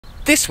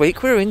This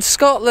week we're in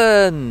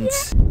Scotland.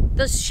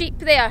 There's sheep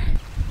there.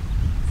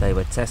 They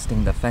were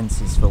testing the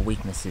fences for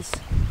weaknesses.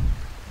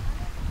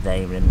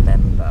 They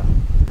remember.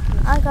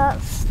 I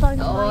got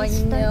stung Oh by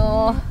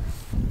no.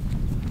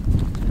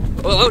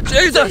 Oh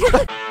Jesus!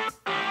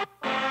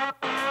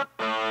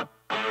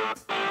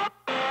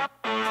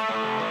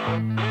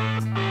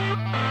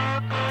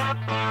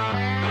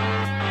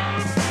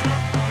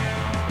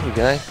 There we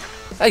go.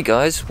 Hey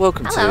guys,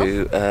 welcome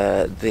Hello.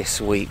 to this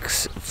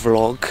week's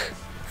vlog.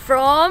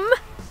 From?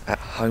 At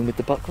home with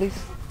the Buckleys?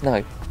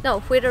 No. No,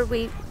 where are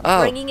we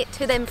bringing it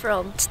to them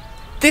from?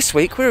 This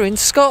week we're in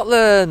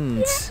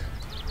Scotland.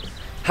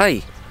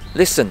 Hey,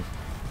 listen.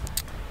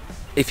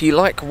 If you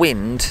like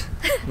wind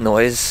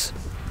noise,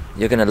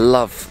 you're going to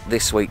love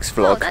this week's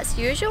vlog. Oh, that's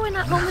usual in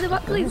At Home with the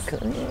Buckleys.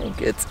 Okay,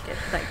 good.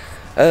 Thanks.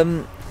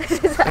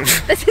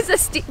 This is a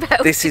steep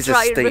hill. This is a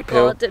steep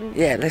hill.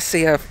 Yeah, let's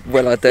see how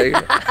well I do.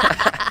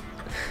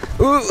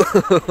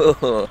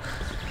 Ooh.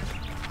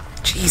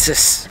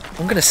 Jesus,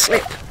 I'm going to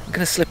slip. I'm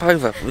going to slip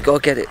over. We've got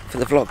to get it for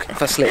the vlog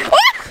if I slip.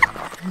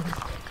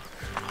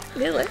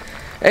 Really?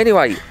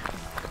 Anyway,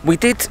 we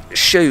did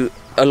shoot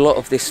a lot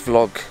of this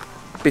vlog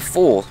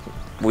before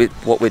with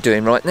what we're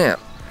doing right now.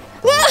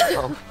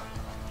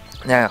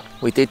 Now,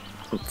 we did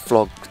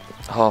vlog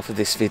half of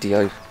this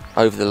video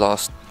over the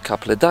last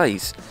couple of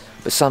days,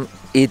 but some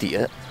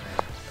idiot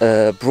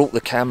brought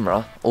the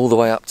camera all the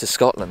way up to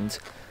Scotland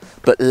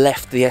but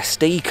left the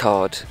SD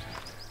card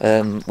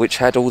which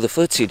had all the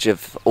footage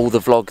of all the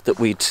vlog that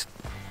we'd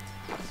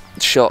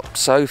shot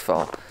so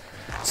far.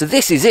 So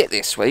this is it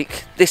this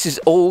week. This is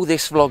all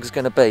this vlog's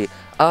going to be.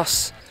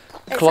 Us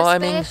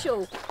climbing. It's a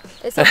special.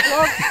 It's a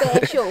vlog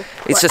special.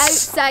 We're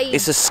outside.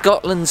 It's a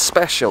Scotland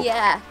special.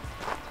 Yeah.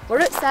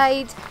 We're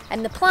outside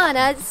and the plan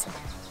is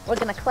we're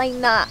going to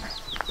climb that.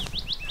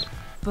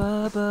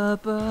 Ba, ba,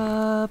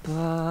 ba,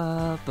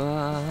 ba,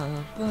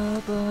 ba,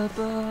 ba,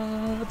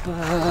 ba,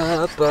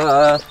 ba,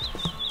 ba.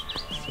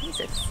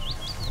 Jesus.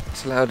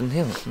 It's Loudon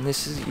Hill, and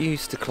this is you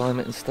used to climb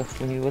it and stuff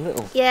when you were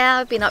little. Yeah,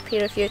 I've been up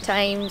here a few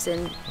times,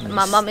 and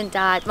my mum and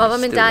dad,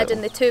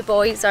 and the two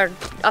boys are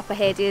up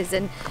ahead of us,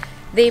 and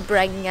they've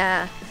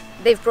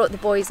brought the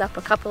boys up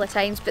a couple of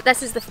times, but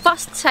this is the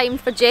first time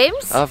for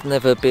James. I've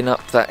never been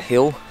up that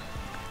hill,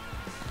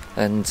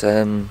 and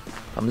I'm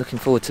looking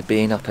forward to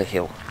being up a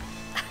hill.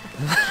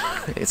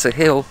 It's a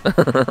hill.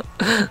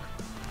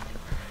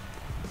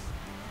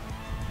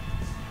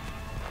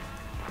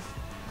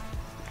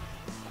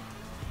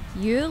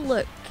 You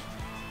look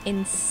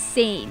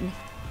insane.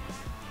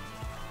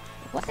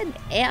 What on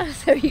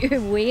earth are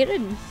you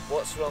wearing?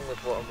 What's wrong with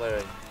what I'm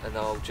wearing? And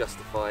I'll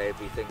justify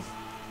everything.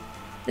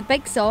 The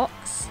big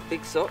socks.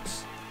 Big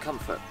socks,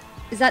 comfort.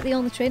 Is that the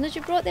only trainers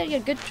you brought there? Your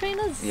good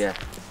trainers? Yeah.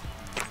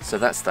 So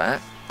that's that.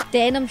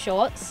 Denim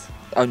shorts.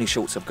 Only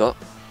shorts I've got.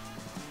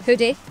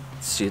 Hoodie.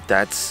 It's your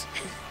dad's.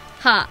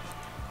 Hat.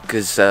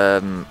 Because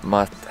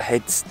my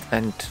head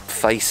and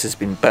face has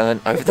been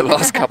burnt over the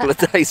last couple of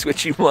days,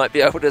 which you might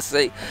be able to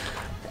see.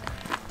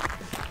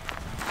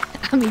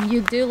 I mean,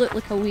 you do look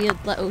like a weird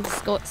little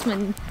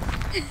Scotsman.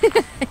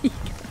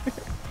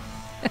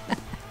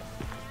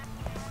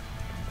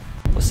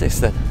 What's this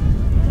then?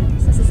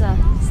 This is a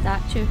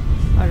statue,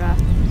 or a...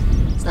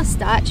 It's not a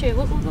statue,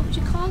 what would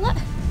you call it?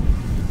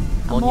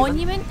 A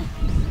monument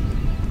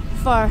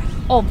for,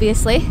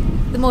 obviously,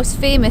 the most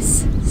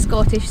famous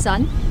Scottish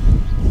son,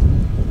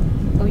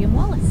 William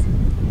Wallace.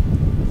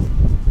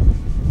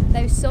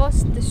 Thou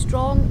saw'st the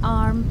strong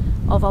arm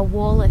of a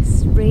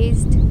Wallace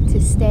raised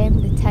to stem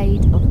the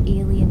tide of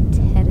alien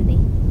tyranny.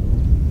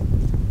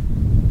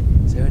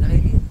 Is there an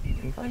alien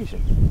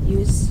invasion?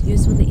 Use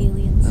with the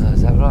aliens. Oh,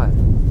 is that right?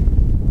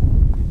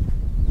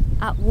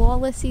 At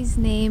Wallace's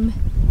name,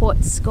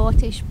 what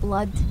Scottish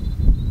blood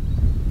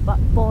but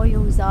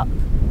boils up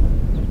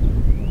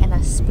in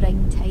a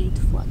springtide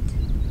flood.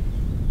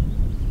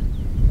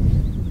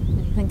 What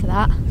do you think of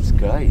that? It's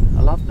great.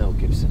 I love Mel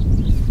Gibson.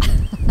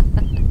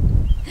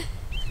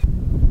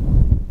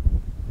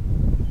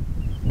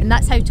 And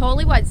that's how tall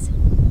he was.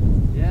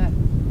 Yeah.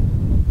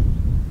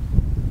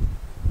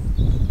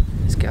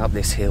 Let's get up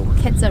this hill.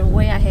 Kids are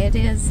way ahead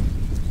of us.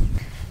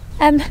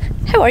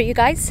 How are you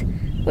guys?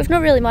 We've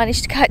not really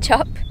managed to catch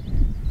up.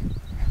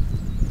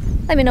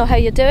 Let me know how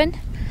you're doing.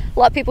 A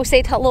lot of people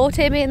said hello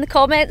to me in the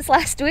comments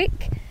last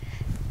week.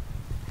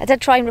 I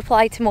did try and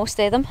reply to most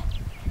of them.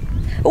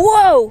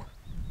 Whoa!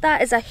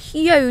 That is a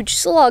huge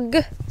slug.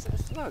 Is that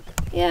a slug?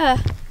 Yeah.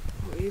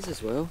 Oh, it is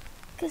as well. Look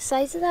at the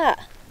size of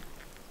that.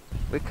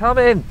 We're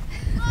coming!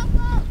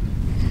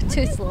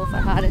 Too slow for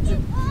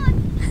Harrison.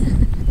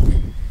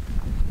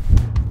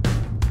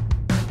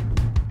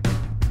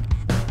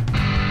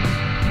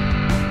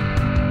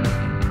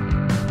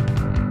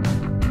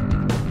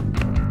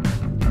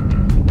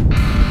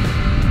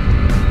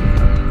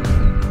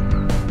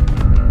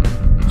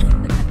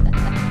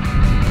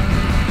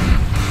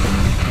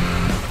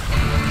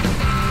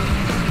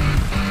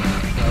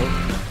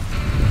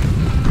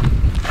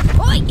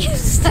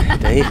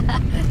 Steady.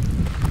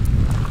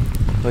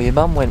 Well, your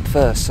mum went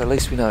first, so at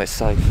least we know it's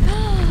safe.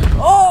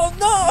 Oh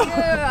no!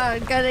 You're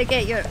gonna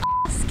get your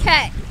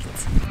kicked.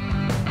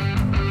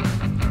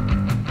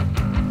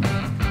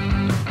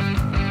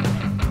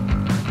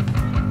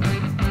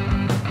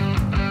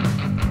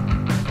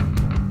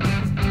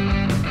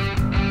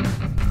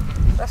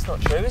 That's not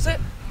true, is it?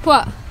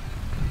 What?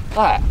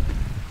 That. Well,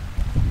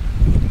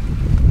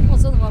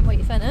 there's only one way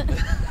to fin it.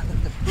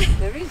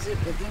 There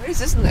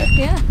is, isn't there?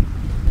 Yeah.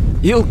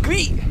 You'll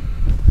greet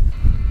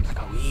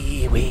like a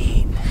wee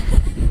ween.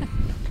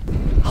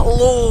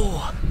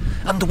 Hello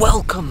and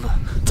welcome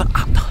to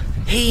At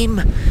Home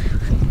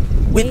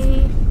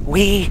with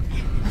we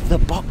the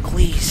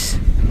Buckleys.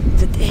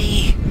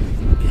 Today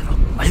we're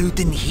on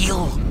Loudon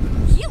Hill.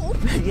 You?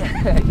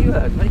 Yeah, you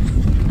heard me.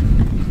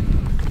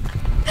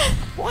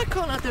 Why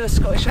can't I do a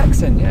Scottish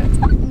accent yet?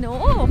 No.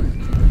 I'm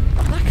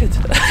knackered.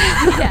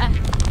 Yeah.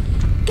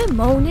 Good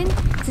morning.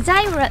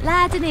 Today we're at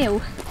Loudon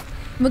Hill.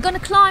 And we're going to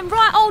climb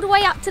right all the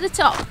way up to the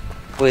top.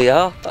 We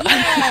are.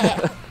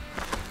 Yeah.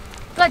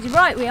 Glad you're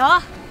right, we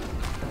are.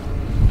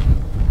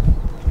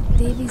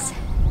 Davey's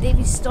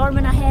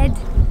storming ahead.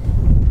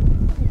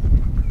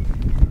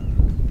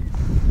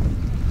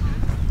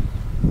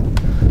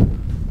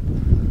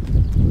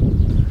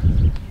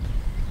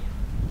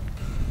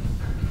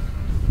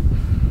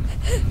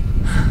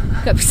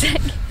 Got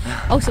sick.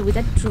 Also, we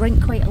did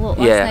drink quite a lot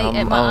last night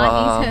at my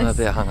auntie's I'm a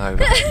bit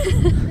hungover.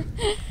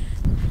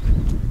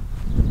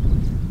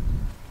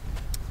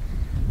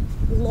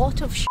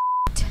 Lot of shit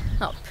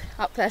up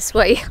this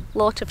way.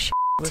 Lot of shit.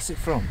 Where's it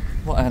from?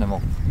 What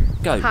animal?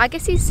 Goat?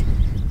 Haggises.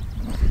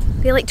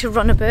 They like to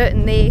run about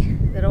and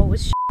they're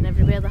always shitting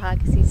everywhere, the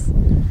haggises.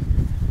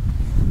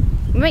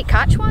 We might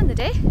catch one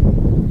today.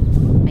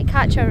 Might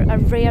catch a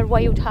rare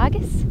wild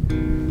haggis.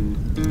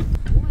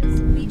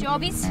 Wee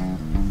jobbies.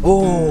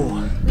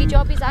 Oh! Wee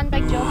jobbies and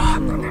big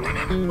jobbies.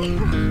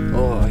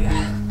 Oh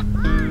yeah.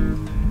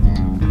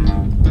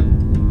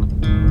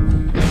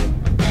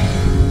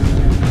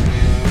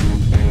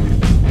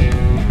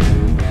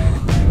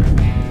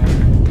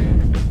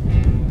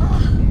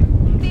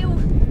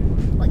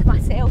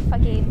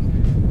 Again.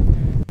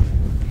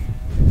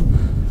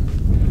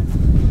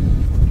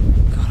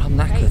 God, I'm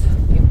knackered.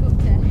 Right, you've got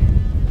to.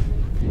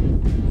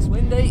 It's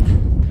windy.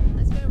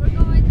 That's where we're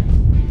going.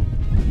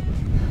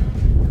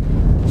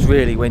 It's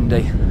really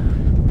windy.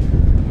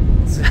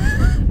 It's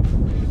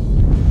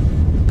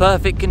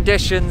perfect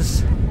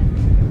conditions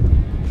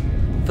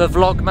for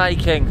vlog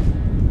making.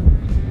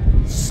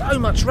 So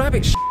much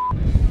rabbit shit.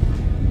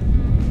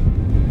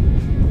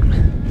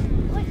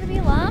 Like the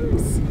wee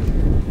lambs.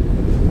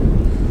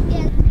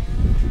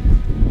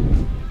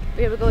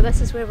 Here we go, this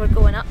is where we're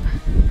going up.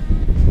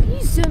 Can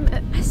you zoom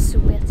out? I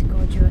swear to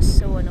God, you are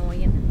so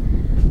annoying.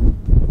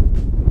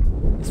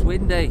 It's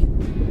windy.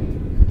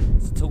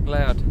 It's talk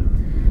loud.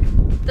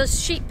 There's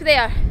sheep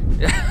there.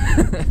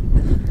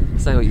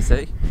 Say what you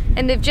see.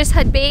 And they've just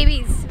had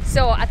babies,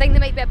 so I think they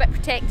might be a bit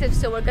protective,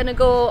 so we're gonna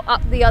go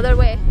up the other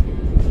way.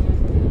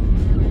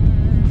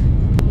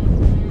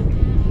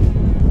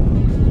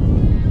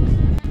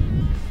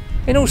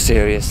 In all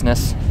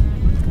seriousness,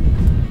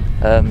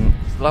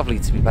 it's lovely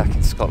to be back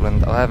in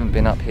Scotland. I haven't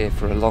been up here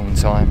for a long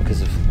time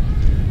because of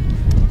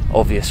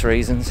obvious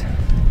reasons.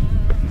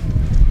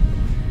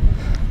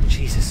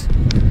 Jesus.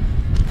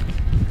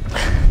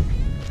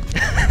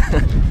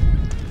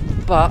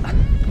 But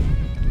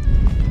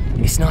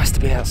it's nice to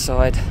be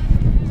outside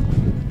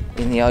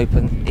in the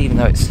open, even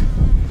though it's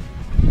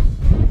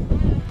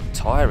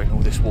tiring all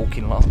this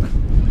walking long.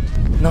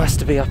 Nice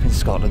to be up in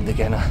Scotland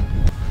again.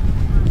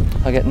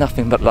 I get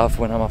nothing but love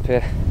when I'm up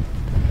here,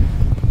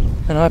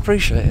 and I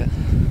appreciate it.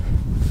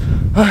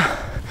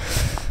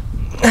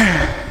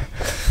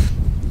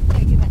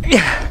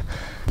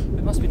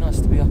 It must be nice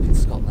to be up in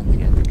Scotland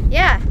again.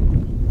 Yeah.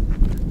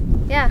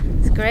 Yeah,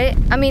 it's great.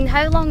 I mean,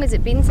 how long has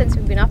it been since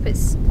we've been up? I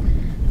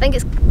think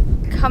it's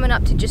coming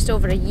up to just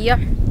over a year.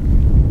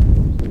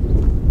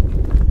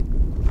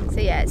 So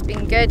yeah, it's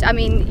been good. I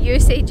mean, you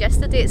said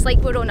yesterday it's like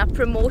we're on a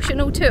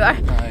promotional tour. Oh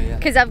yeah.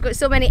 Because I've got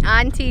so many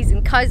aunties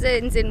and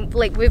cousins, and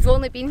like we've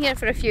only been here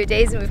for a few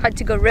days and we've had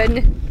to go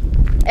round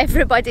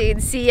everybody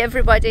and see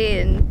everybody,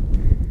 and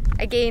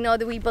again all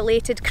the wee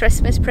belated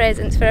Christmas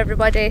presents for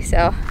everybody,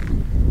 so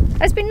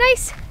it's been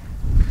nice.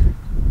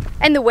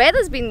 And the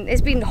weather's been,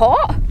 it's been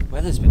hot.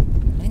 Weather's been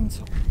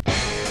mental.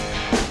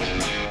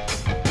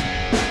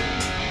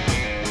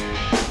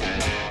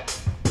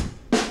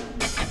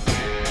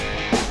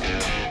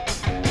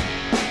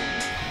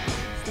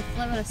 It's the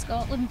flower of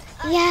Scotland.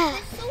 Yeah.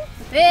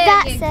 There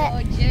That's you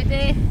go,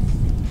 Judy.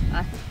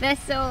 A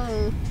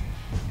thistle.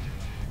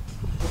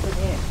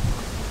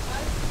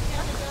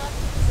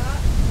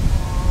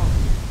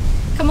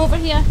 Come over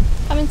here.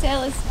 Come and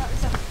tell us.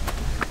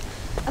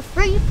 A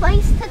free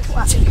place to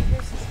twat.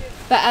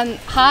 But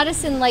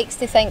Harrison likes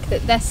to think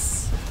that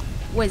this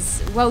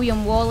was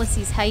William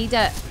Wallace's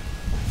hideout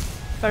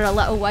for a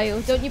little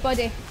while, don't you,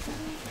 buddy?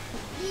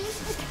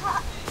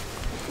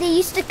 They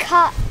used to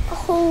cut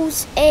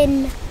holes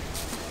in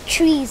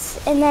trees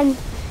and then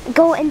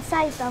go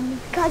inside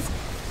them, because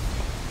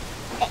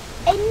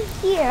in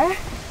here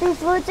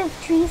there's loads of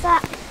trees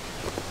that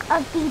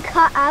have been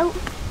cut out.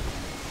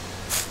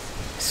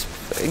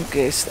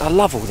 think I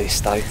love all this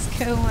though. It's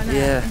cool, isn't it?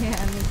 Yeah.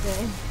 Yeah, me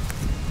too.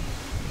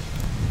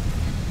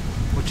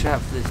 Watch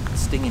out for the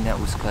stinging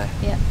nettles, Claire.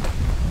 Yeah.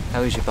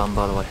 How is your bum,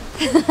 by the way?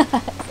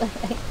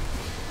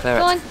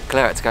 Okay.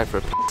 Claire had to go for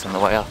a piss on the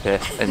way up here,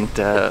 and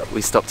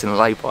we stopped in a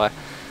lay-by,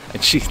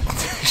 and she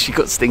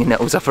got stinging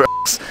nettles up her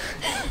ass.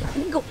 I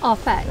didn't go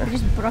off it, I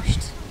just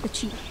brushed the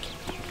cheek.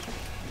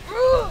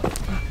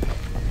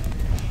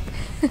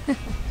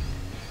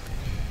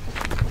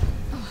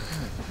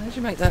 How'd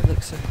you make that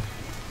look so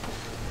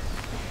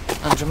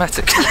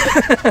undramatic?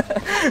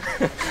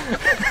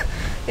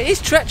 It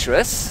is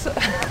treacherous.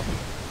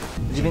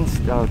 Have you been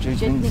stung?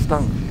 Jude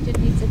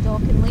needs a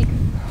dock and leave.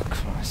 Oh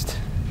Christ.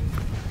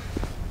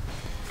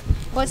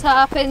 What's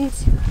happened?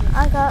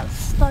 I got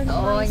stung by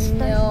Oh stung.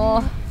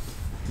 no.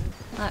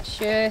 That's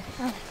you.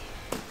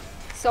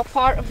 It's all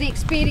part of the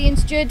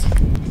experience, Jude.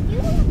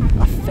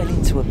 I fell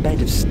into a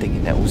bed of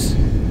stinging nettles.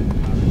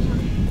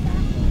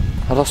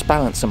 I lost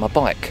balance on my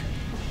bike.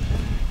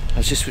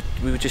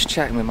 We were just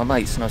chatting with my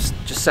mates, and I was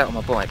just sat on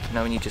my bike, you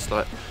know, when you just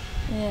like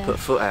put a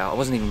foot out. I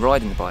wasn't even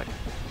riding the bike.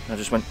 And I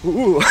just went,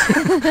 ooh.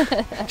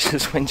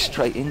 Just went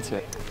straight into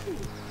it.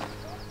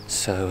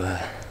 So,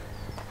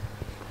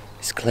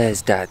 it's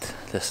Claire's dad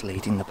that's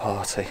leading the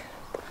party.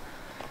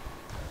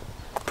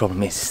 The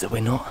problem is that we're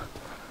not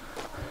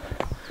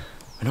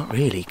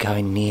really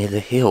going near the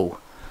hill.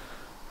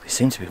 We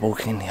seem to be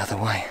walking the other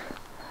way.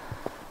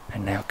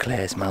 And now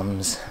Claire's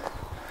mum's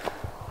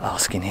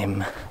asking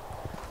him,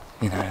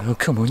 you know, oh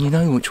come on, you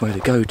know which way to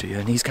go, do you?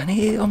 And he's going,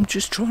 yeah, I'm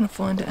just trying to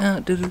find it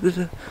out. Da, da, da,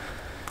 da.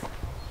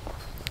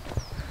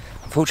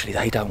 Unfortunately,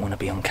 they don't want to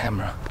be on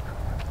camera,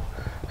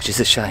 which is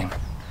a shame,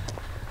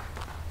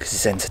 because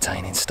it's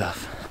entertaining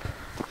stuff.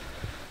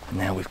 And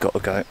now we've got to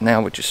go,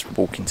 now we're just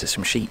walking to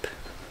some sheep.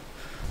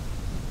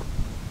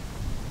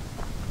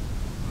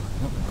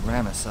 Not going to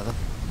ram us, are they?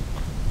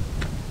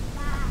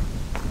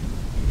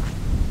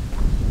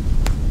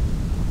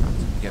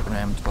 Get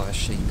rammed by a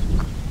sheep.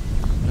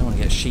 I don't want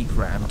to get a sheep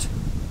rammed.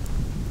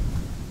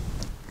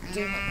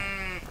 They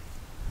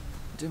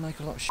do make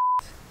a lot of shit.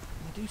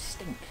 They do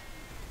stink.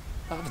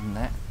 Other than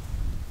that,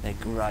 they're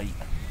great.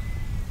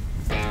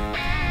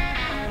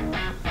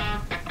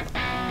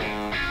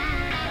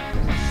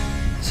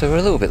 So we're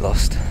a little bit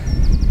lost,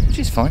 which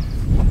is fine.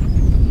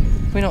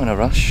 We're not in a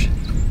rush.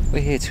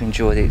 We're here to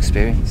enjoy the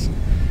experience.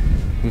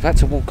 We've had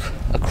to walk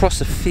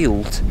across a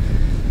field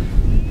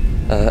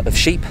of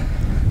sheep.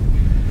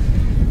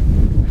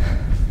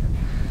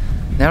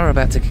 Now we're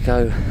about to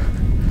go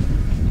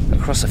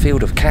across a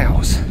field of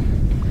cows.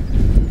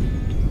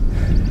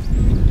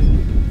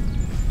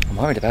 I'm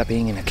worried about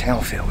being in a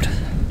cow field.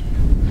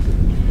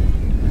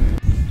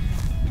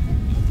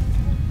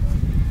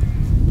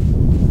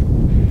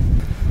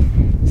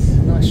 It's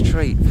a nice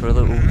treat for a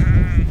little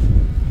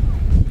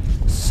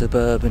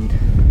suburban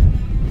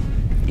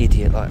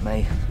idiot like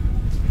me.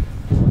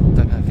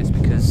 Don't know if it's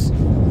because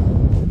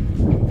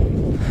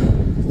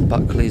the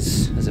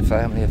Buckleys as a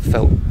family have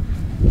felt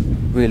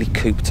really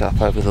cooped up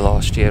over the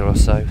last year or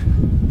so,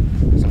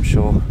 as I'm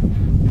sure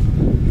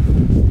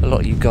a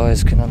lot of you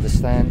guys can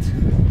understand.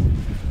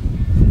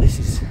 This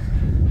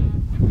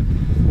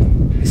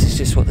is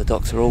just what the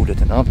doctor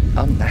ordered, and I'm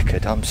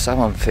knackered. I'm so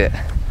unfit.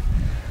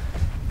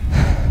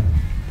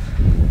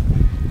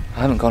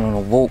 I haven't gone on a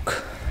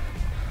walk.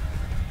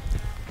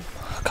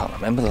 I can't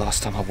remember the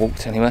last time I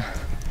walked anywhere.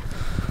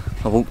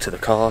 I walked to the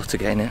car to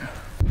get in it.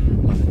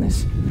 Loving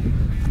this.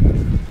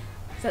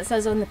 So it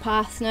says on the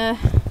path now.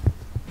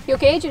 You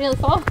okay? Did you nearly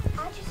fall?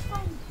 I just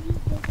found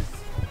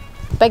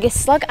the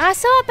Biggest slug? I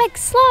saw a big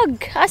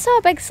slug. I saw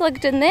a big slug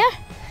down there.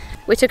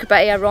 We took a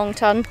bit of a wrong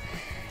turn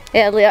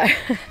earlier.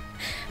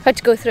 Had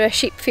to go through a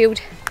sheep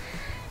field,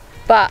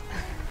 but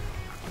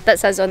that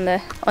says on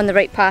the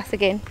right path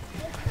again.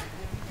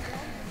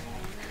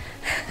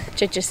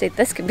 Jude just said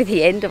this could be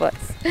the end of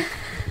us.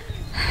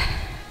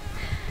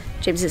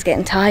 James is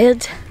getting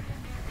tired.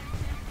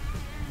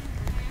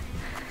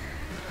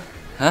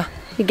 Huh?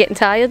 You're getting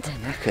tired?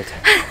 I'm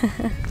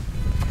knackered.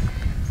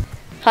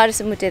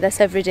 Harrison would do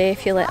this every day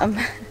if you let him.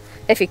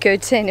 If he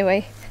could,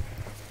 anyway.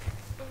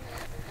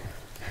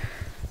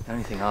 The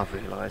only thing I've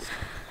realised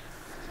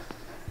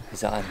is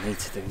that I need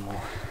to do more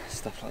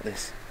stuff like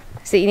this.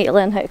 So you need to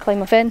learn how to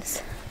climb a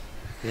fence.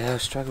 Yeah, I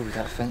struggled with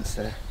that fence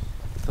there.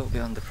 Felt a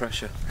bit under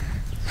pressure.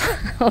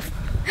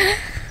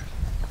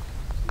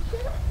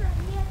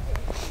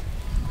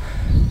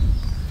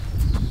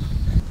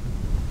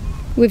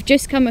 We've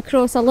just come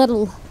across a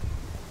little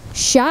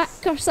shack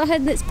or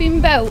something that's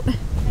been built.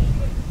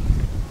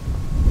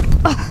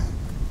 Oh.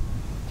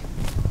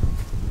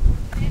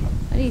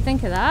 What do you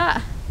think of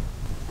that?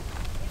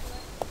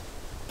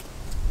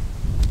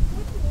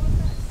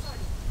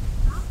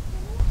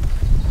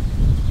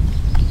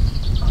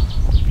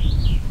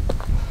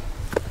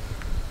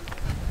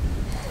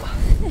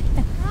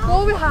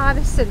 Go with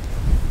Harrison.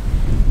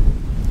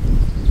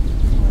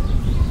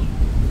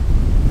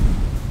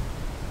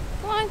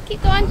 Go on,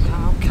 keep going.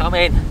 I'm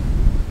coming.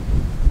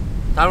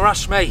 Don't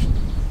rush me.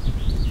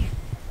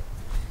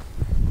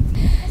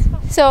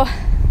 So,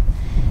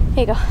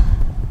 here you go.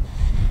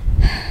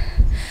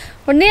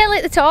 We're nearly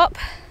at the top,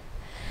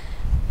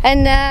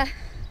 and I've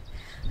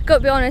got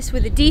to be honest,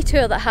 with the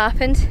detour that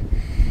happened,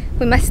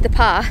 we missed the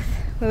path.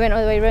 We went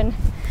all the way round.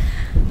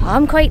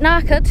 I'm quite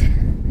knackered.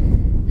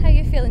 How are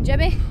you feeling,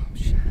 Jimmy? I'm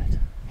shattered.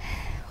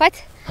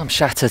 What? I'm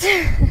shattered.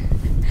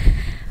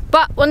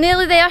 But we're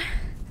nearly there,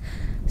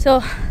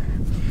 so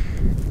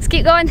let's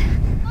keep going.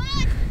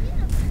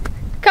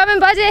 Coming,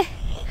 buddy.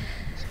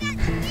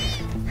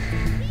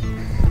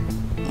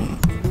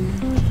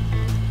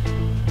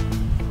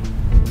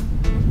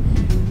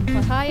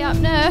 We're high up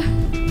now.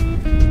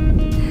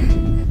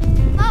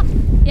 Up.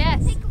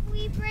 Yes. Take a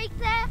wee break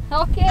there.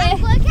 Okay.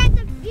 And look at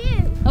the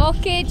view.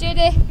 Okay,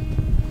 Judy.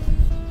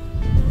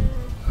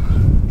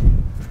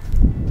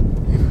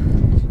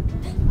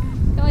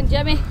 Come on,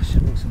 Jimmy. I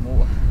should bring some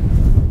water.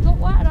 Got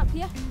water up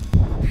here.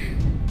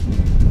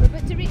 We're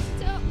about to reach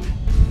the top.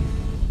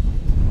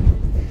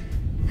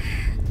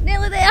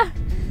 Nearly there.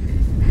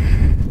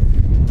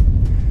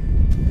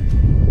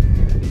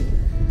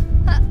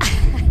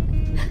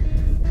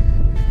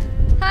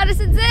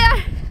 Harrison's there.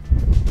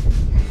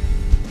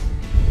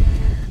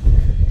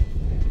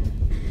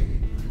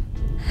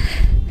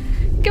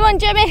 Come on,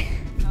 Jimmy.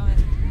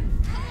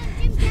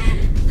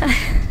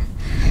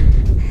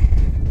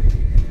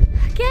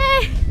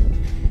 Okay.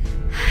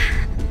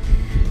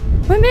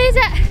 We made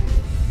it.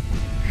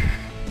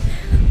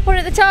 We're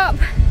at the top.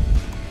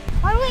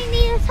 Why do we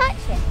need to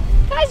touch it?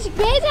 Guys, you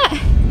made it.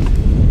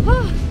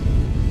 Oh.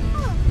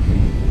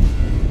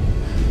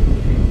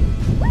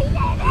 We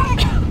did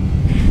it!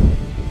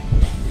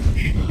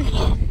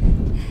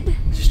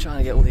 Just trying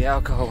to get all the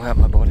alcohol out of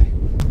my body.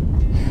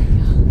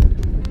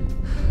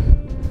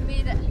 We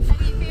made it. How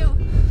do you feel?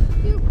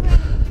 Feel great.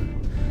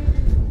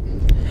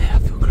 Yeah, I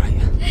feel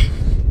great.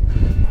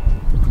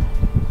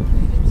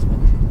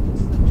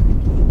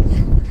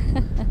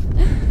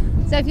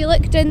 So if you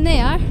look down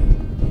there,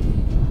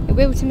 you'll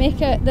be able to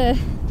make out the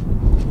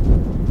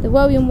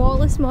William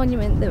Wallace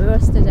monument that we were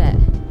stood at. You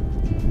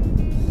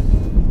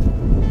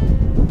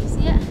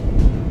see it?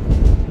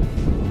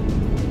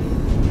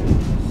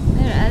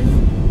 There it is.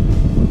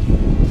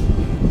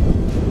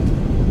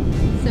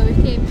 So we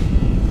came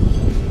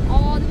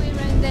all the way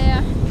around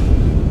there,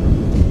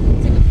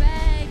 took a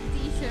big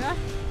detour,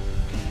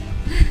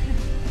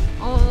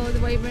 all the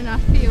way around our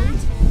field,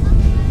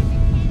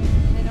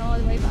 and all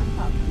the way back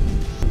up.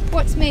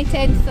 What's May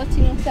 10th,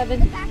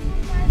 1307?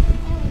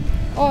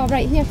 Oh,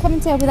 right, here, come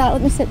and tell me that.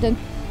 Let me sit down.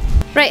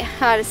 Right,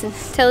 Harrison,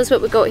 tell us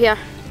what we got here.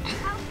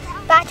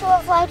 Battle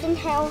of Loudon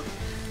Hill,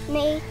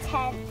 May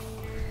 10th,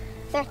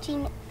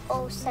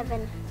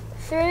 1307.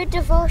 Through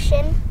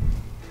devotion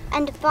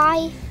and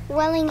by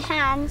willing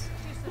hands,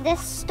 this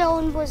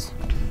stone was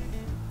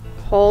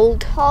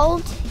Hold.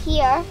 hauled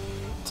here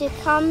to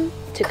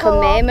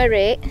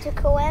Commemorate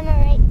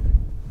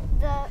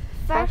the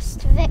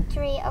first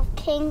victory of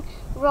King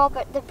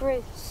Robert the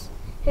Bruce,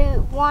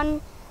 who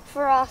won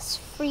for us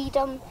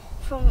freedom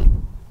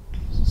from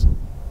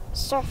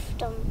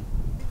serfdom.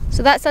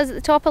 So that's us at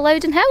the top of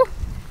Loudon Hill.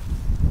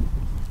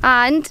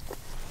 And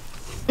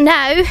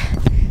now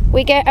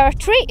we get our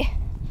treat.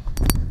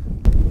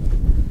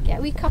 Get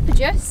a wee cup of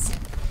juice.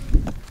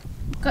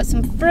 Got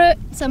some fruit,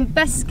 some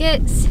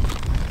biscuits,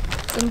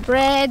 some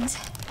bread.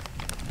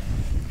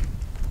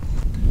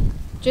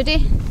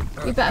 Judy,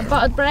 a wee bit of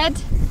buttered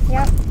bread.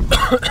 Yep.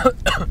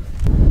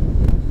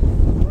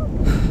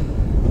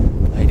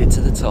 Made it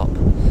to the top.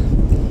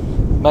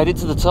 Made it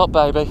to the top,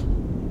 baby.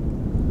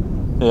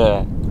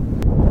 Yeah.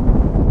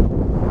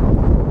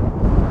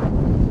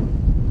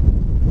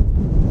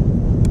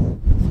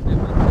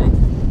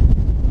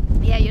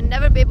 Yeah, you'll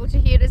never be able to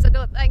hear us, I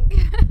don't think.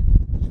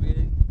 Should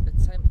we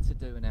attempt to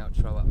do an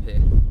outro up here?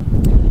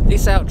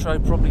 This outro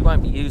probably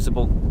won't be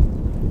usable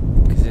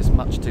because it's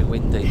much too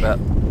windy, but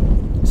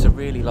it's a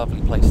really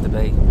lovely place to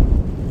be.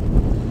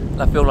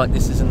 And I feel like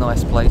this is a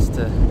nice place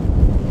to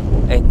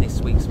end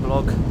this week's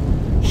vlog.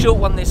 Short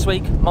one this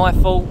week, my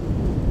fault.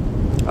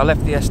 I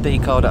left the SD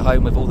card at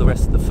home with all the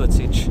rest of the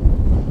footage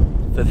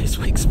for this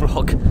week's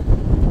vlog.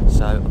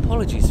 So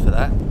apologies for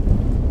that.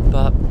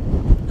 But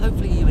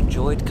hopefully you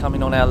enjoyed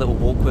coming on our little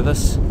walk with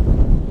us.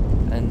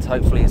 And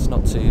hopefully it's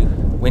not too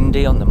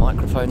windy on the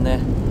microphone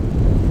there.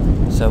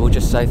 So we'll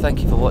just say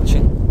thank you for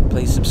watching.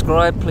 Please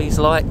subscribe, please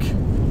like.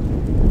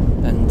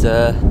 And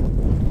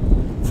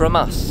from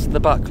us, the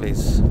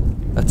Buckleys,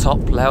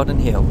 atop Loudon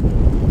Hill.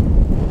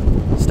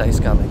 Stay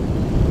scummy.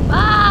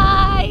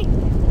 Bye!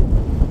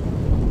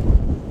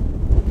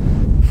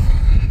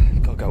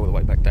 Gotta go all the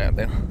way back down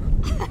now.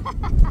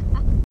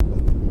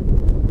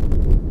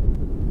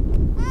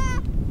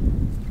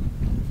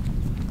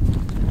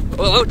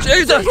 Oh,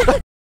 Jesus!